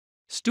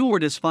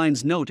Stewardess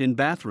finds note in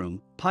bathroom,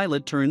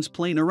 pilot turns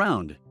plane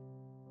around.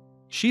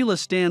 Sheila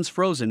stands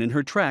frozen in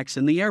her tracks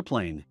in the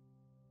airplane.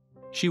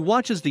 She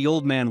watches the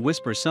old man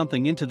whisper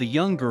something into the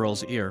young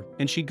girl's ear,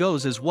 and she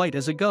goes as white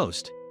as a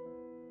ghost.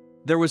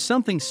 There was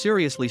something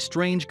seriously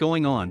strange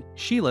going on,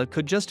 Sheila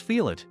could just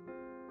feel it.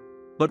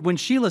 But when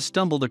Sheila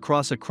stumbled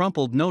across a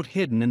crumpled note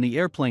hidden in the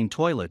airplane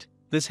toilet,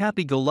 this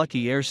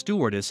happy-go-lucky air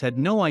stewardess had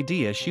no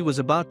idea she was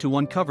about to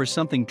uncover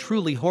something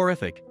truly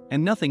horrific,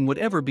 and nothing would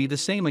ever be the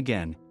same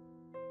again.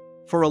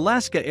 For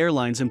Alaska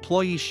Airlines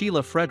employee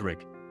Sheila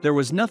Frederick, there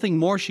was nothing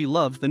more she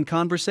loved than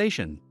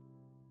conversation.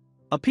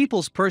 A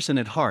people's person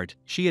at heart,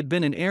 she had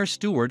been an air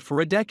steward for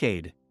a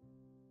decade.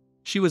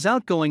 She was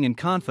outgoing and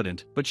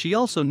confident, but she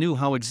also knew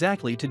how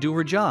exactly to do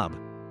her job.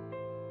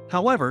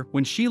 However,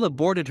 when Sheila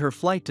boarded her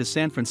flight to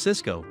San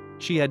Francisco,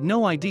 she had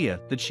no idea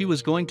that she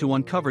was going to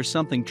uncover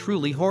something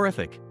truly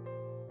horrific.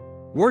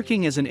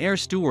 Working as an air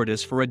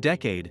stewardess for a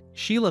decade,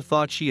 Sheila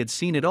thought she had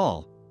seen it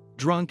all: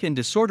 drunk and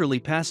disorderly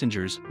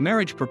passengers,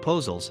 marriage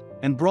proposals,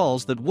 and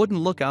brawls that wouldn't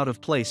look out of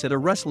place at a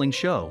wrestling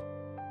show.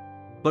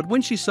 But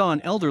when she saw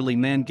an elderly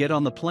man get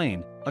on the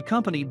plane,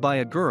 accompanied by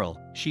a girl,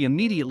 she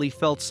immediately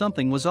felt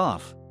something was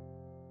off.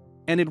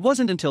 And it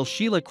wasn't until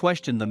Sheila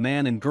questioned the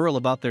man and girl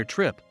about their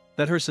trip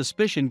that her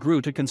suspicion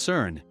grew to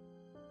concern.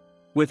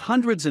 With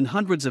hundreds and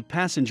hundreds of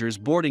passengers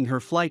boarding her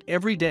flight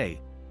every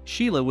day,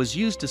 Sheila was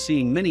used to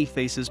seeing many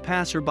faces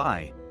pass her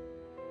by.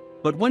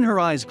 But when her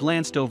eyes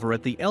glanced over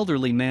at the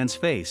elderly man's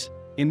face,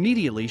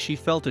 immediately she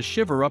felt a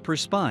shiver up her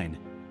spine.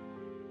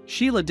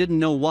 Sheila didn't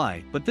know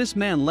why, but this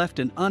man left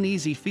an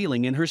uneasy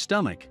feeling in her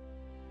stomach.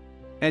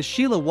 As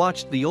Sheila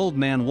watched the old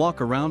man walk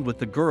around with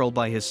the girl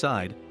by his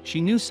side,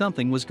 she knew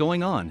something was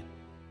going on.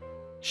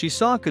 She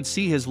could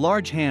see his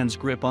large hands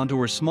grip onto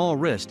her small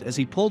wrist as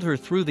he pulled her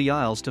through the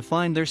aisles to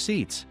find their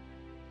seats.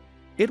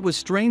 It was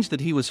strange that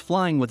he was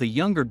flying with a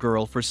younger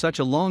girl for such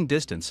a long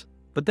distance,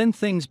 but then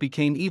things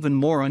became even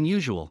more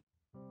unusual.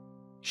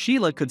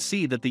 Sheila could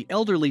see that the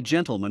elderly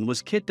gentleman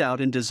was kitted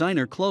out in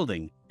designer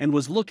clothing and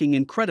was looking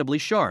incredibly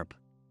sharp.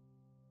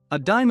 A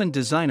diamond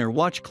designer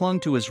watch clung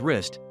to his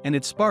wrist, and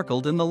it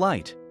sparkled in the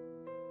light.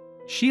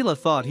 Sheila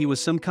thought he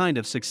was some kind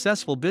of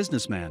successful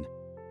businessman.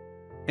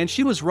 And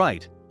she was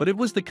right, but it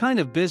was the kind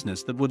of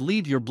business that would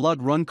leave your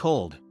blood run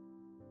cold.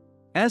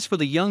 As for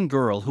the young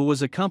girl who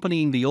was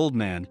accompanying the old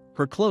man,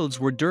 her clothes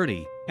were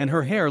dirty, and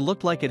her hair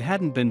looked like it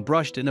hadn't been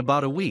brushed in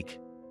about a week.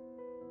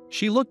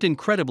 She looked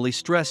incredibly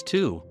stressed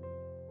too.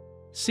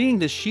 Seeing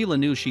this, Sheila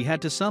knew she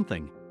had to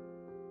something.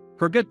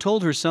 Her gut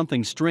told her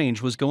something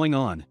strange was going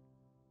on.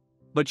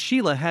 But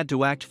Sheila had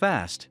to act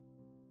fast.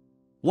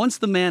 Once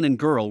the man and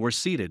girl were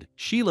seated,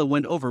 Sheila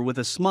went over with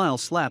a smile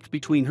slapped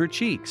between her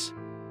cheeks.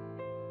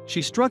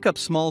 She struck up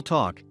small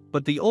talk,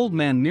 but the old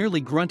man merely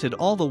grunted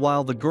all the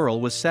while the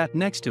girl was sat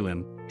next to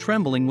him,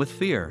 trembling with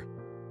fear.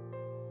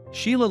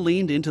 Sheila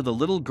leaned into the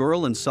little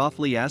girl and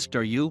softly asked,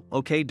 "Are you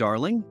okay,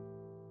 darling?"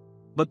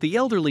 But the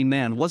elderly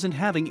man wasn't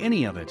having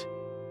any of it.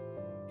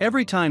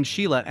 Every time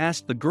Sheila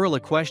asked the girl a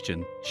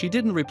question, she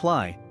didn't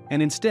reply,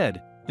 and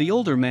instead, the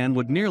older man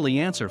would merely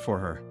answer for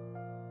her.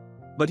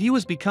 But he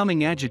was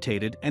becoming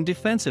agitated and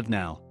defensive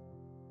now.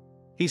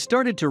 He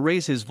started to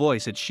raise his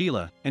voice at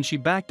Sheila, and she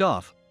backed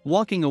off,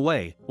 walking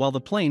away, while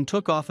the plane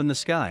took off in the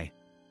sky.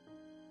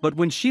 But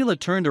when Sheila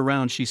turned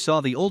around, she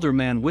saw the older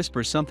man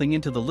whisper something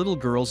into the little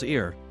girl's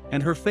ear,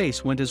 and her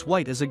face went as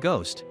white as a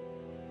ghost.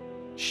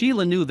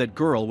 Sheila knew that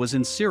girl was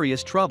in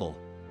serious trouble.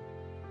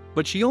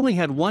 But she only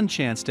had one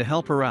chance to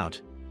help her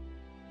out.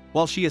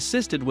 While she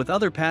assisted with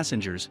other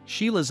passengers,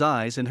 Sheila's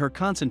eyes and her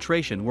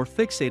concentration were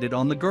fixated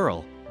on the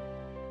girl.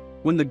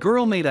 When the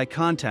girl made eye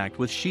contact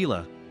with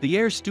Sheila, the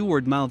air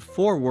steward mouthed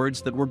 4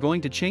 words that were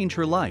going to change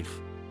her life.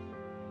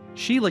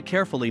 Sheila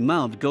carefully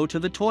mouthed, "Go to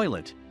the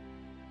toilet."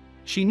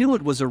 She knew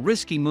it was a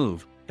risky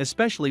move,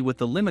 especially with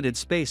the limited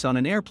space on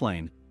an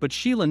airplane, but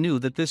Sheila knew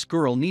that this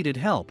girl needed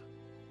help.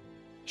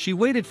 She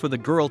waited for the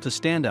girl to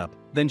stand up,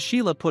 then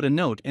Sheila put a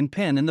note and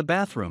pen in the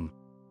bathroom.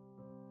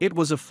 It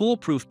was a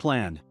foolproof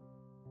plan.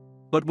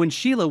 But when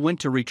Sheila went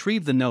to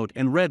retrieve the note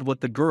and read what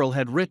the girl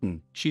had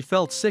written, she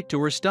felt sick to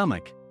her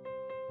stomach.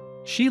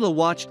 Sheila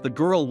watched the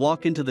girl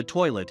walk into the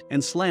toilet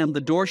and slammed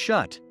the door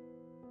shut.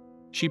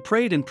 She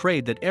prayed and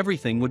prayed that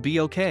everything would be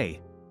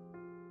okay.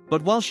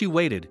 But while she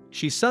waited,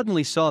 she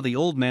suddenly saw the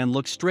old man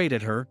look straight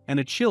at her, and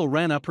a chill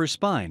ran up her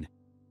spine.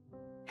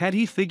 Had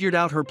he figured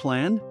out her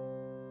plan?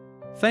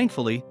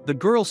 Thankfully, the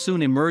girl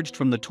soon emerged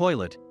from the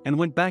toilet and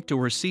went back to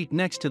her seat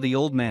next to the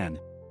old man.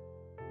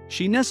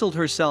 She nestled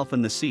herself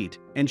in the seat,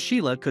 and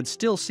Sheila could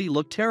still see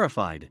look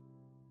terrified.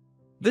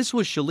 This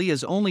was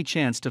Sheila's only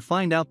chance to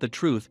find out the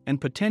truth and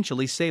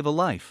potentially save a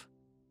life.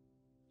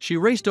 She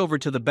raced over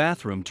to the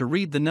bathroom to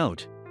read the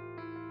note.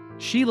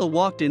 Sheila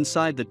walked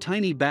inside the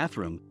tiny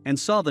bathroom and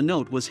saw the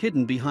note was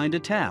hidden behind a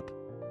tap.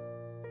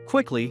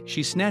 Quickly,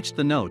 she snatched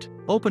the note,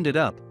 opened it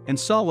up, and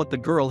saw what the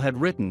girl had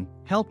written: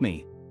 "Help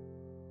me."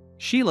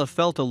 Sheila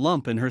felt a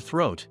lump in her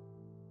throat.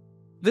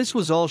 This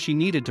was all she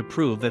needed to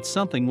prove that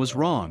something was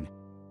wrong.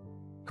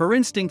 Her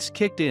instincts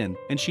kicked in,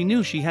 and she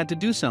knew she had to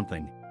do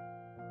something.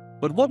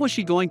 But what was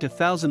she going to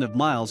thousands of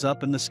miles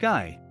up in the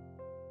sky?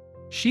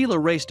 Sheila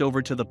raced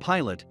over to the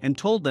pilot and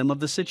told them of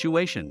the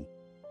situation.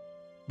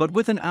 But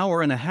with an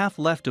hour and a half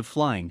left of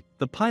flying,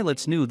 the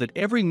pilots knew that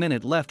every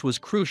minute left was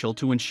crucial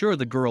to ensure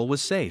the girl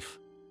was safe.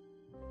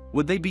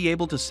 Would they be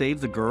able to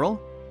save the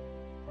girl?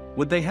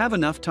 Would they have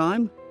enough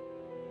time?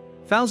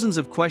 Thousands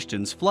of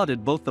questions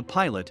flooded both the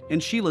pilot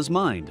and Sheila's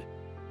mind.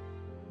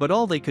 But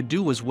all they could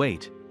do was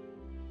wait.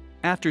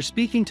 After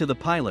speaking to the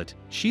pilot,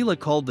 Sheila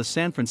called the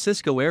San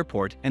Francisco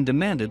airport and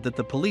demanded that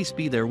the police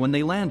be there when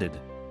they landed.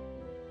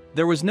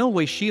 There was no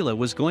way Sheila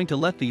was going to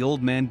let the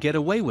old man get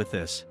away with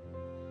this.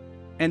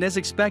 And as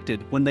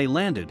expected, when they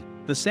landed,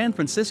 the San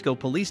Francisco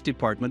Police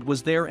Department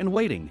was there and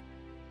waiting.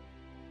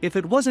 If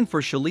it wasn't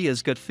for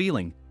Sheila's gut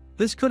feeling,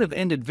 this could have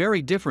ended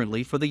very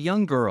differently for the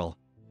young girl.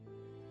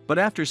 But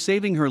after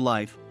saving her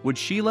life, would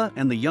Sheila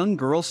and the young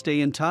girl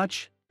stay in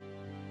touch?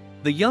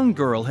 The young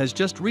girl has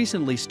just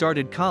recently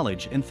started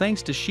college, and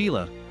thanks to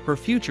Sheila, her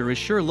future is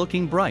sure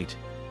looking bright.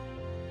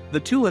 The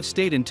two have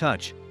stayed in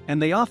touch,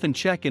 and they often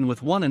check in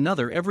with one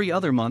another every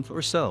other month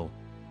or so.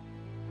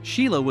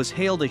 Sheila was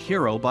hailed a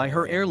hero by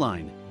her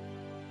airline.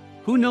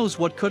 Who knows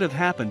what could have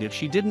happened if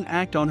she didn't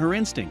act on her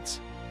instincts?